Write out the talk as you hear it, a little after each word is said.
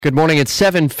Good morning. It's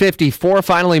 7:54.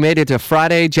 Finally made it to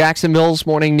Friday. Jacksonville's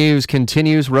morning news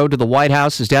continues. Road to the White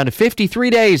House is down to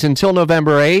 53 days until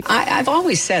November 8th. I've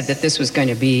always said that this was going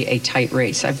to be a tight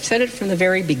race. I've said it from the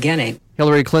very beginning.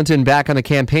 Hillary Clinton back on the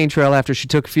campaign trail after she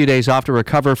took a few days off to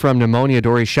recover from pneumonia.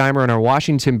 Dori Scheimer in our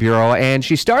Washington bureau. And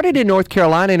she started in North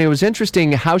Carolina, and it was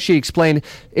interesting how she explained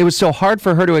it was so hard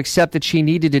for her to accept that she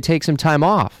needed to take some time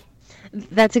off.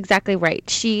 That's exactly right.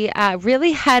 She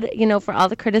really had, for all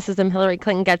the criticism Hillary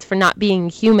Clinton gets for not being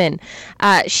human,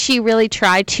 she really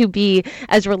tried to be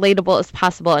as relatable as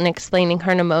possible in explaining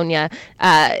her pneumonia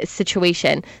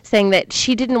situation, saying that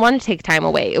she didn't want to take time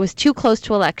away. It was too close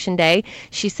to Election Day.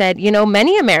 She said,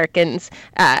 many Americans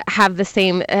have the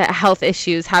same health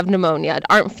issues, have pneumonia,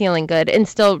 aren't feeling good, and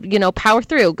still, power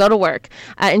through, go to work.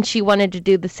 And she wanted to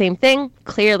do the same thing.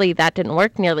 Clearly, that didn't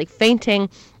work, nearly fainting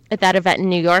at that event in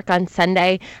New York on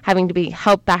Sunday, having to be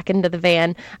helped back into the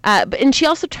van. And she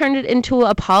also turned it into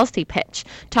a policy pitch,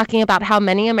 talking about how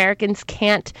many Americans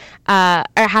can't or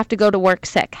have to go to work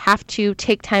sick, have to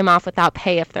take time off without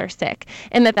pay if they're sick,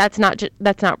 and that's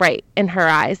not right in her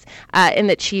eyes, and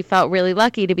that she felt really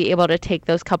lucky to be able to take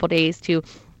those couple days to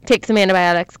take some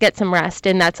antibiotics, get some rest,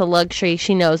 and that's a luxury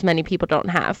she knows many people don't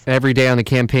have. Every day on the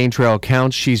campaign trail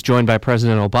counts. She's joined by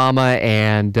President Obama,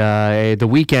 and the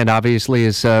weekend obviously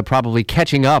is probably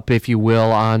catching up, if you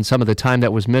will, on some of the time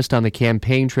that was missed on the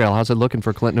campaign trail. How's it looking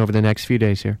for Clinton over the next few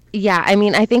days here? Yeah,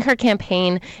 I think her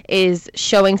campaign is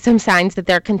showing some signs that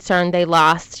they're concerned they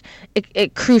lost a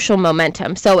crucial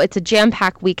momentum. So it's a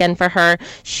jam-packed weekend for her.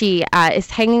 She is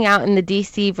hanging out in the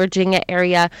D.C., Virginia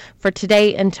area for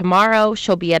today and tomorrow.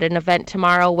 She'll be at an event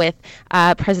tomorrow with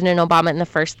President Obama and the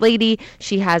First Lady.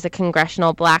 She has a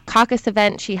Congressional Black Caucus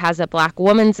event. She has a Black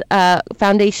Women's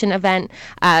Foundation event,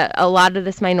 a lot of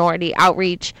this minority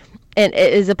outreach. And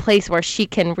it is a place where she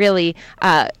can really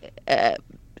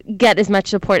get as much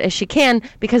support as she can,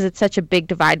 because it's such a big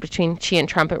divide between she and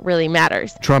Trump. It really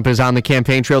matters. Trump is on the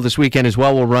campaign trail this weekend as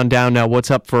well. We'll run down what's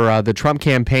up for the Trump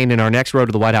campaign in our next Road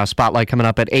to the White House Spotlight coming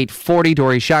up at 8:40.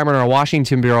 Dori Scheimer in our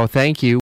Washington bureau, thank you.